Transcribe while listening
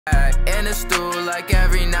the stool like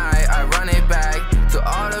every night. I run it back to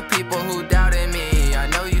all the people who doubted me. I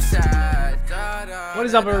know you sad. What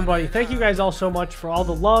is up, everybody? Thank you guys all so much for all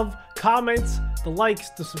the love, comments, the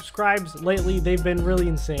likes, the subscribes lately. They've been really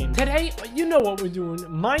insane. Today, you know what we're doing.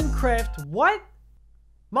 Minecraft, what?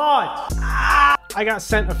 Mods. I got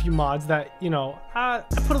sent a few mods that, you know, I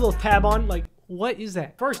put a little tab on, like, what is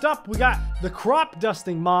that? First up, we got the crop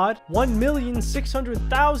dusting mod.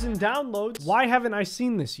 1,600,000 downloads. Why haven't I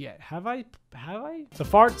seen this yet? Have I? The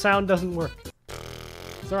fart sound doesn't work.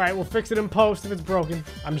 It's alright, we'll fix it in post if it's broken.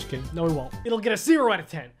 I'm just kidding. No, we won't. It'll get a 0 out of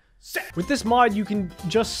 10. With this mod, you can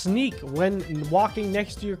just sneak when walking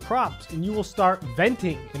next to your crops, and you will start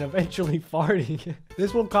venting and eventually farting.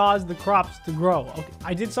 This will cause the crops to grow. Okay,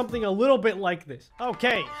 I did something a little bit like this.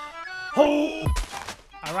 Okay. Oh.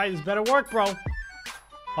 All right, this better work, bro.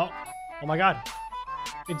 Oh my God.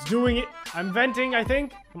 It's doing it. I'm venting, I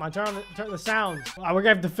think. Come on, turn the sounds. We're gonna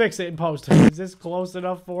have to fix it in post. Is this close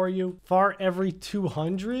enough for you? Fart every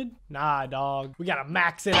 200? Nah, dog. We gotta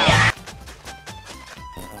max it out.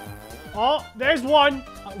 Oh, there's one.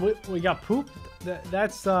 We got poop.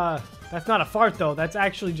 That's not a fart though. That's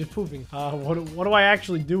actually just pooping. What do I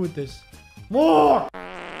actually do with this? More.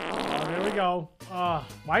 Oh, there we go.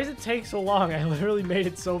 Why does it take so long? I literally made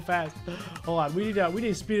it so fast. Hold on, we need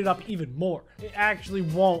to speed it up even more. It actually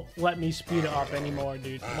won't let me speed it up anymore,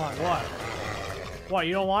 dude. Come on, what? What,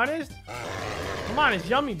 you don't want it? Come on, it's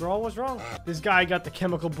yummy, bro. What's wrong? This guy got the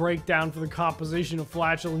chemical breakdown for the composition of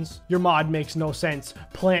flatulence. Your mod makes no sense.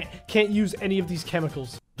 Plant can't use any of these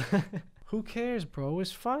chemicals. Who cares, bro?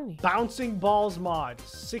 It's funny. Bouncing balls mod.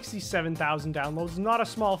 67,000 downloads. Not a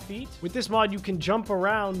small feat. With this mod, you can jump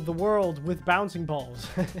around the world with bouncing balls.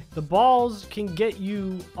 The balls can get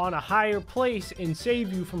you on a higher place and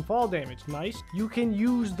save you from fall damage. Nice. You can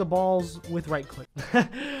use the balls with right click.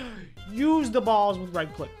 Use the balls with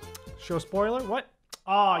right click. Show spoiler? What?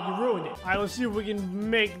 Oh, you ruined it. All right, let's see if we can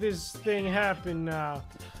make this thing happen now.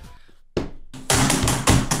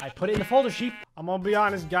 I put it in the folder sheet. I'm gonna be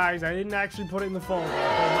honest, guys. I didn't actually put it in the folder.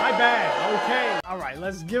 Okay, my bad. Okay. All right,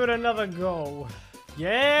 let's give it another go.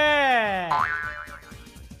 Yeah.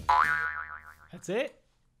 That's it?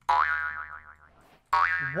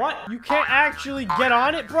 What? You can't actually get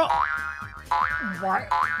on it, bro? What?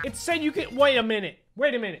 It said you can... Wait a minute.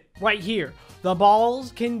 Wait a minute. Right here. The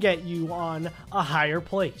balls can get you on a higher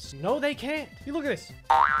place. No, they can't. You look at this.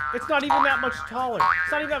 It's not even that much taller.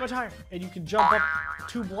 It's not even that much higher. And you can jump up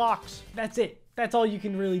 2 blocks. That's it. That's all you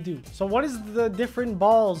can really do. So what does the different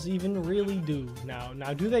balls even really do now?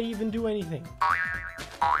 Now, do they even do anything?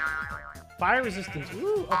 Fire resistance.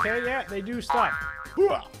 Ooh, okay, yeah, they do stuff.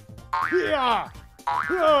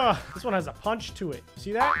 This one has a punch to it.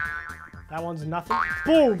 See that? That one's nothing.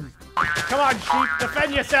 Boom! Come on, sheep.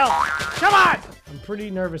 Defend yourself. Come on! I'm pretty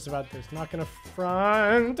nervous about this. Not gonna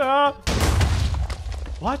front.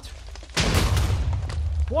 What?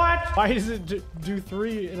 What? Why does it do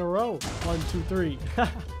 3 in a row? 1, 2, 3. 1,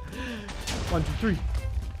 2, 3. 1,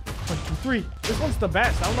 2, 3. This one's the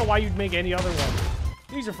best. I don't know why you'd make any other one.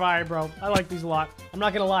 These are fire, bro. I like these a lot. I'm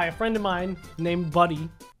not gonna lie. A friend of mine named Buddy.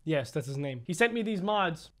 Yes, that's his name. He sent me these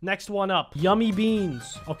mods. Next one up. Yummy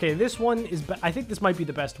beans. Okay, this one is... I think this might be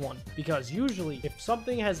the best one. Because usually, if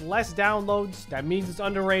something has less downloads, that means it's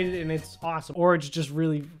underrated and it's awesome. Or it's just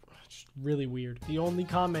really weird. The only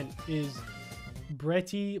comment is...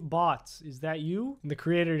 Bretty Bots. Is that you? And the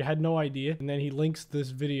creator had no idea. And then he links this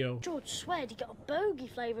video. George sweared he got a bogey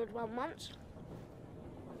flavoured one once.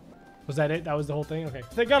 Was that it? That was the whole thing? Okay.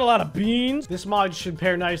 They got a lot of beans. This mod should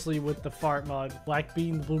pair nicely with the fart mod. Black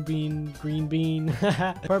bean, blue bean, green bean,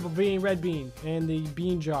 purple bean, red bean, and the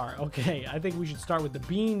bean jar. Okay, I think we should start with the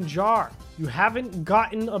bean jar. You haven't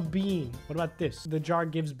gotten a bean. What about this? The jar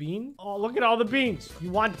gives bean? Oh, look at all the beans. You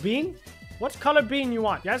want bean? What color bean you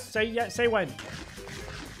want? Yes, say when.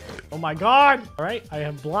 Oh my God. All right, I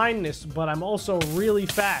have blindness, but I'm also really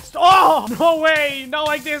fast. Oh, no way. Not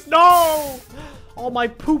like this. No. All my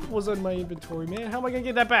poop was in my inventory, man. How am I gonna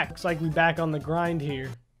get that back? Looks like we back on the grind here.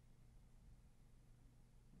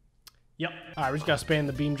 Yep. All right, we just gotta spam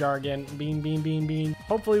the beam jar again. Bean, bean, bean, bean.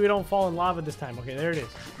 Hopefully we don't fall in lava this time. Okay, there it is.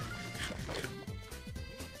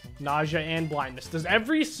 Nausea and blindness. Does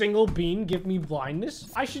every single bean give me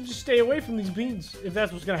blindness? I should just stay away from these beans if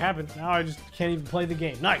that's what's gonna happen. Now I just can't even play the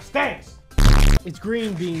game. Nice, thanks. It's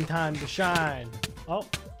green bean time to shine. Oh,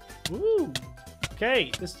 ooh.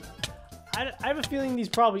 Okay, this... I have a feeling these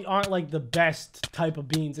probably aren't like the best type of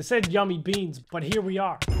beans. It said yummy beans, but here we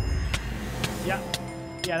are.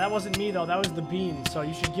 Yeah, that wasn't me though. That was the bean. So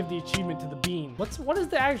you should give the achievement to the bean. What is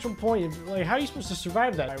the actual point? Like, how are you supposed to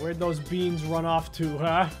survive that? Right, where'd those beans run off to,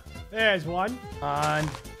 huh? There's one. 1,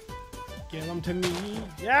 Give them to me.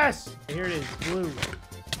 Yes! Here it is, blue.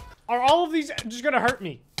 Are all of these just gonna hurt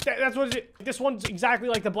me? That's what it is. This one's exactly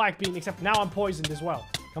like the black bean, except now I'm poisoned as well.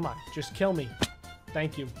 Come on, just kill me.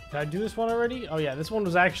 Thank you. Did I do this one already? Oh yeah, this one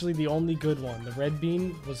was actually the only good one. The red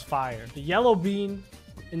bean was fire. The yellow bean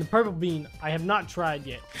and the purple bean, I have not tried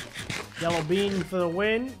yet. Yellow bean for the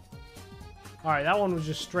win. All right, that one was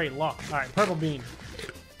just straight luck. All right, purple bean.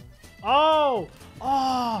 Oh!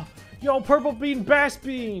 Oh! Yo, purple bean, best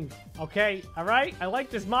bean. Okay, all right. I like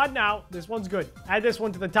this mod now. This one's good. Add this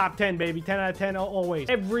one to the top 10, baby. 10 out of 10 always.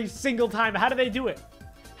 Every single time. How do they do it?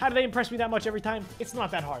 How do they impress me that much every time? It's not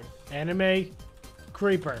that hard. Anime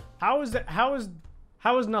creeper. How is that?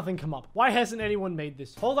 How has nothing come up? Why hasn't anyone made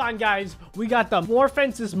this? Hold on, guys. We got the more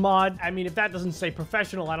fences mod. I mean, if that doesn't say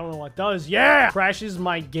professional, I don't know what does. Yeah! Crashes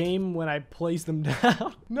my game when I place them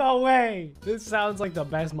down. No way. This sounds like the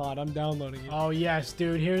best mod. I'm downloading it. Oh, yes,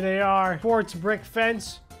 dude. Here they are. Quartz brick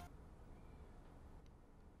fence.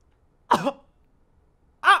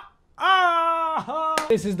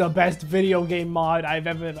 This is the best video game mod I've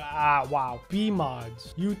ever... wow. B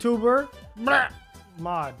mods. YouTuber.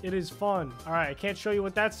 Mod. It is fun. All right, I can't show you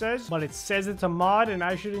what that says, but it says it's a mod and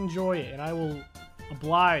I should enjoy it, and I will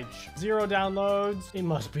oblige. 0 downloads. It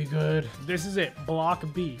must be good. This is it. Block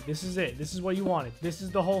B. This is it. This is what you wanted. This is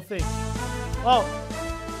the whole thing. Oh.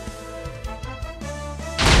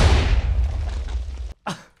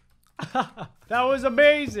 That was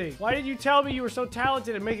amazing. Why did you tell me you were so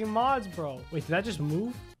talented at making mods, bro? Wait, did that just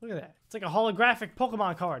move? Look at that. It's like a holographic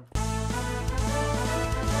Pokemon card.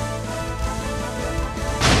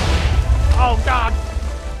 Oh, God.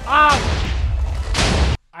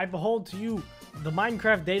 Ah! I behold to you the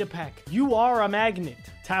Minecraft data pack. You are a magnet.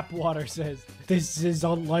 Tapwater says, this is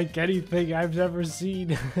unlike anything I've ever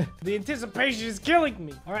seen. The anticipation is killing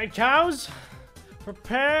me. All right, cows,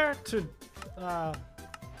 prepare to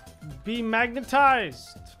be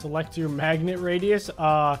magnetized. Select your magnet radius.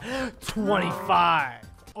 25.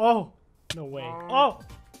 Oh, no way. Oh.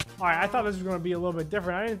 All right, I thought this was going to be a little bit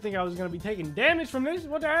different. I didn't think I was going to be taking damage from this.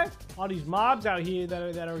 What the heck? All these mobs out here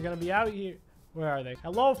that are going to be out here. Where are they?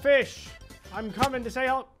 Hello, fish. I'm coming to say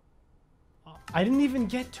hello. I didn't even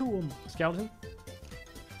get to them. Skeleton?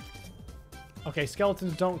 Okay,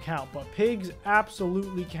 skeletons don't count, but pigs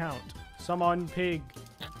absolutely count. Summon pig.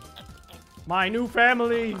 My new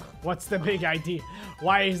family. What's the big idea?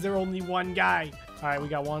 Why is there only one guy? All right, we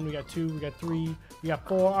got 1, we got 2, we got 3, we got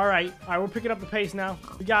 4. All right, we're picking up the pace now.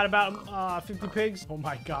 We got about 50 pigs. Oh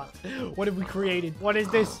my God, what have we created? What is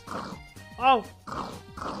this? Oh,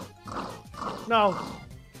 no.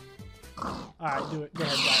 All right, do it. Go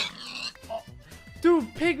ahead, guys. Oh,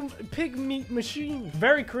 dude, pig meat machine.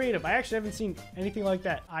 Very creative. I actually haven't seen anything like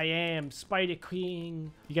that. I am Spider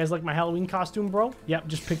King. You guys like my Halloween costume, bro? Yep,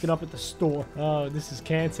 just picked it up at the store. Oh, this is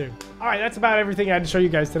cancer. All right, that's about everything I had to show you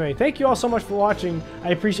guys today. Thank you all so much for watching.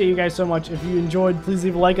 I appreciate you guys so much. If you enjoyed, please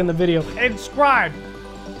leave a like on the video and subscribe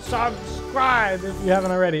if you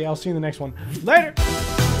haven't already. I'll see you in the next one. Later.